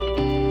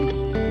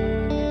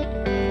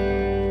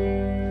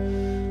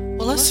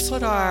let's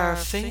put our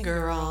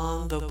finger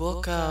on the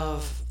book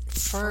of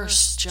 1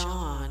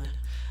 John,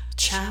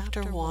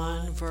 chapter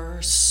 1,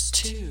 verse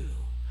 2.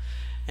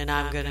 And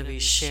I'm going to be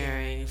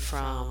sharing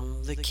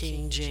from the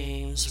King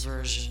James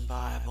Version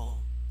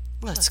Bible.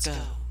 Let's go.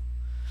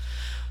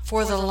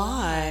 For the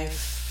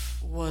life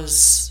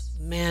was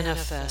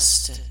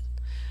manifested,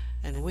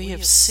 and we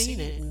have seen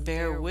it and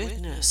bear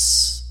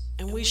witness,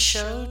 and we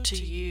showed to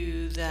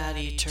you that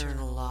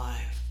eternal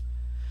life,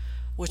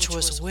 which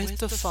was with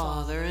the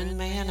Father and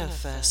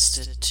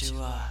manifested to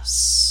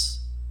us.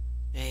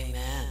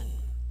 Amen.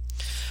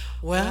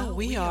 Well,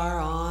 we are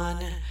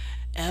on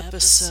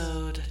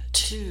episode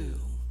 2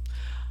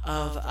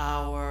 of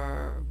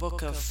our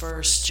book of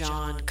 1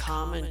 John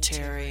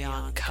commentary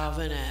on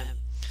covenant.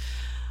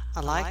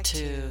 I like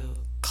to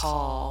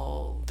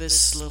call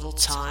this little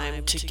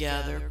time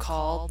together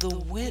called the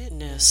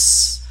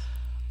witness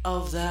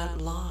of that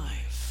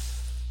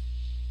life.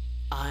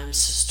 I'm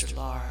Sister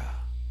Laura.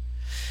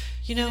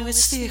 You know,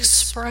 it's the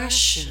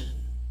expression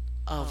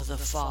of the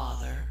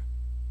Father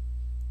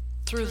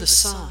through the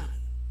Son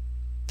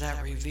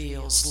that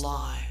reveals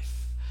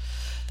life.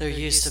 There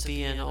used to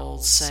be an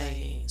old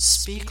saying,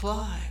 speak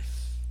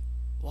life,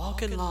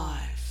 walk in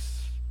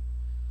life.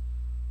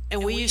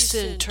 And we used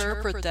to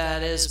interpret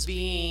that as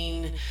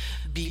being,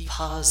 be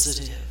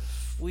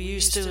positive. We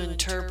used to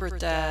interpret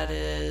that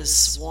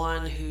as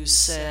one who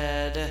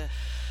said,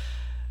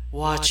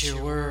 watch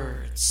your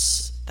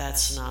words.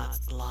 That's not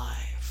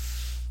life.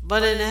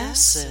 But in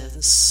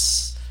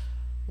essence,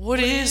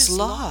 what is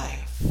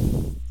life?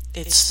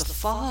 It's the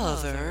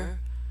Father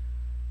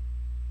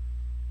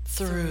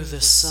through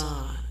the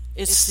Son.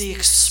 It's the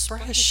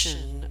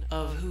expression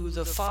of who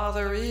the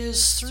Father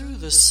is through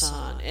the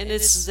Son. And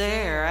it's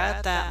there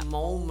at that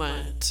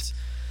moment,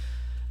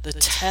 the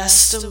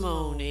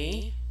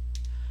testimony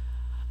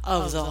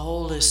of the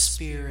Holy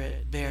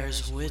Spirit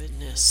bears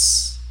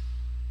witness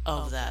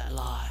of that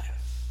life.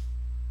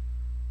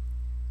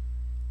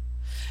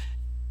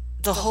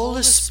 The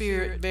Holy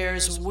Spirit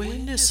bears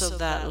witness of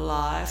that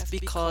life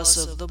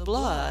because of the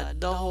blood.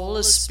 The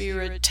Holy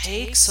Spirit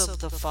takes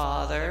of the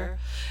Father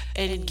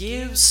and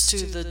gives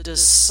to the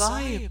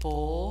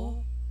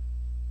disciple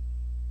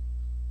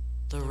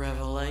the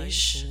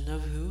revelation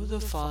of who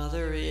the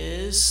Father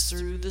is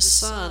through the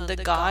Son, the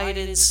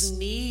guidance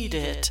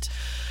needed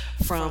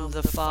from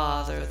the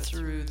Father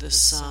through the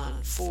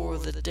Son for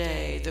the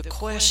day, the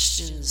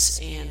questions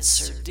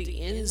answered, the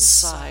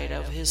insight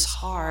of His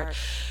heart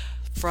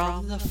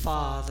from the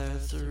Father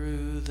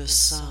through the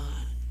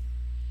Son.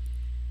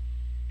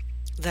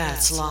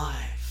 That's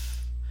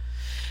life.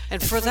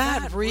 And for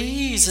that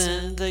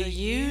reason, the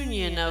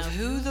union of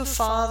who the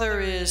Father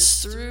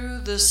is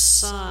through the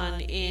Son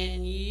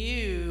in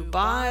you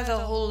by the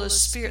Holy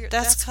Spirit,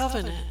 that's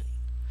covenant.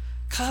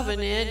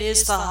 Covenant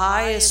is the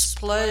highest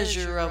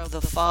pleasure of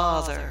the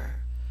Father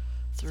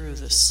through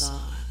the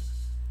Son.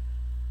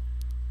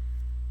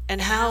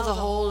 And how the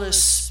Holy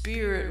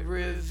Spirit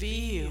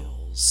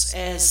reveals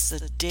as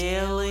the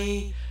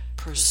daily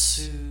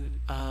pursuit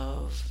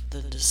of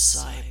the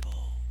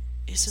disciple.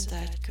 Isn't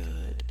that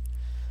good?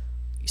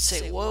 You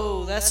say,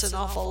 whoa, that's an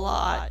awful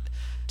lot.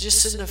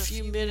 Just in a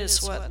few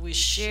minutes what we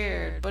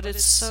shared, but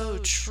it's so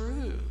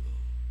true.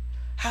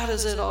 How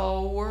does it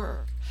all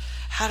work?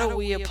 How do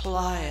we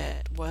apply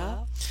it?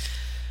 Well,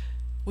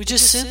 we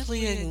just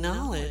simply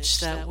acknowledge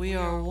that we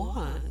are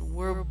one.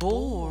 We're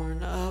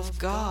born of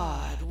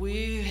God.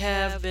 We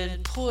have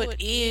been put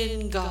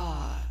in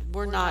God.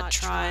 We're not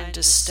trying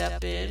to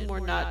step in. We're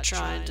not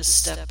trying to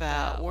step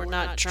out. We're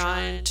not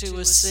trying to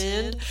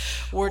ascend.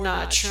 We're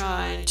not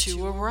trying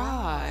to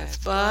arrive.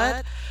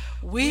 But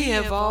we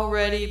have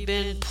already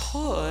been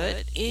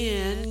put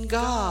in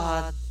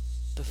God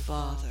the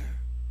Father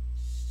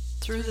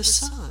through the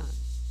Son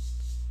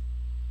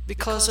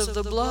because of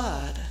the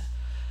blood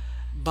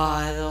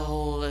by the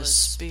Holy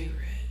Spirit.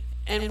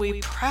 And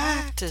we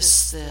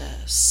practice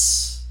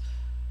this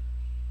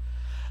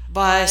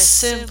by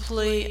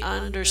simply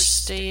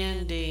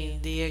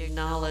understanding the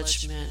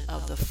acknowledgement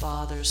of the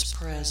Father's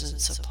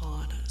presence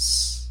upon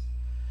us.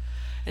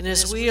 And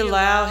as we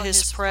allow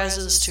His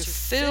presence to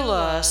fill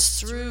us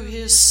through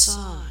His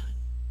Son,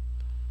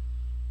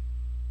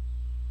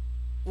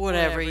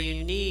 whatever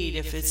you need,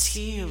 if it's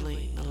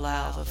healing,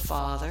 allow the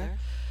Father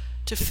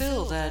to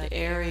fill that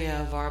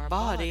area of our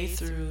body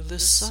through the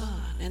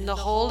Son. And the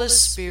Holy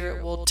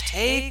Spirit will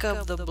take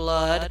of the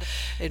blood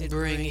and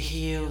bring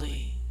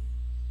healing.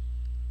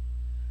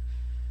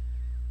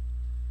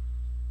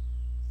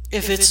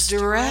 If it's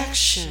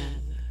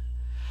direction,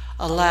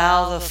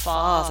 allow the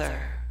Father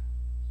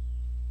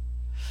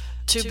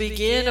to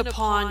begin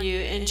upon you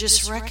and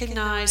just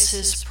recognize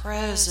His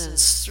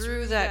presence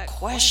through that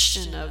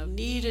question of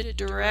needed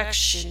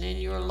direction in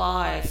your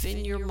life,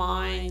 in your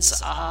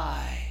mind's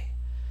eye.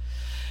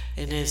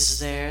 And as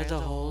there,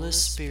 the Holy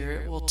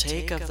Spirit will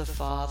take of the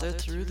Father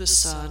through the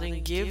Son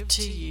and give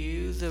to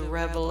you the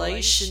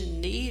revelation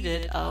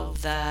needed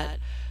of that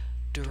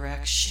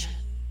direction.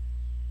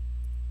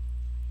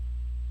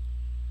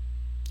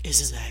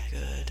 Isn't that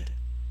good?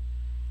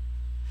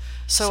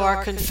 So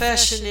our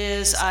confession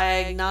is, I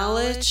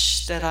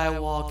acknowledge that I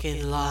walk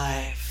in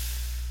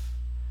life,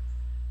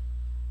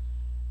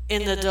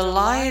 in the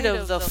delight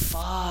of the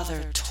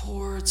Father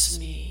towards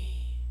me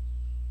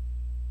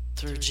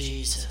through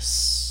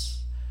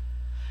Jesus.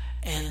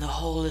 And the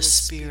Holy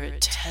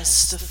Spirit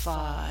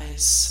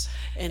testifies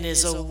and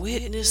is a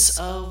witness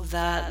of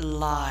that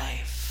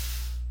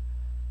life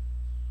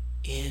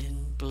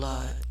in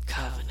blood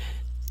covenant.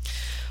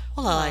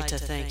 Well, I'd like to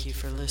thank you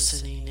for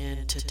listening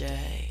in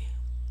today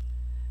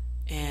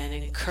and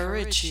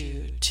encourage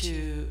you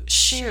to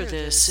share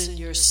this in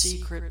your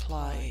secret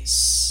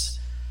place.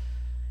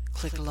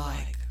 Click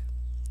like,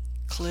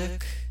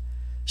 click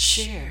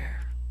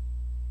share.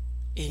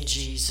 In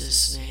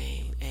Jesus'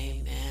 name,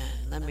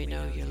 amen. Let me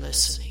know you're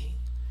listening.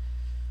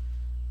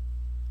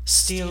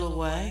 Steal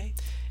away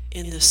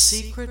in the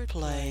secret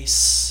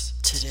place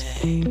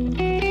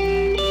today.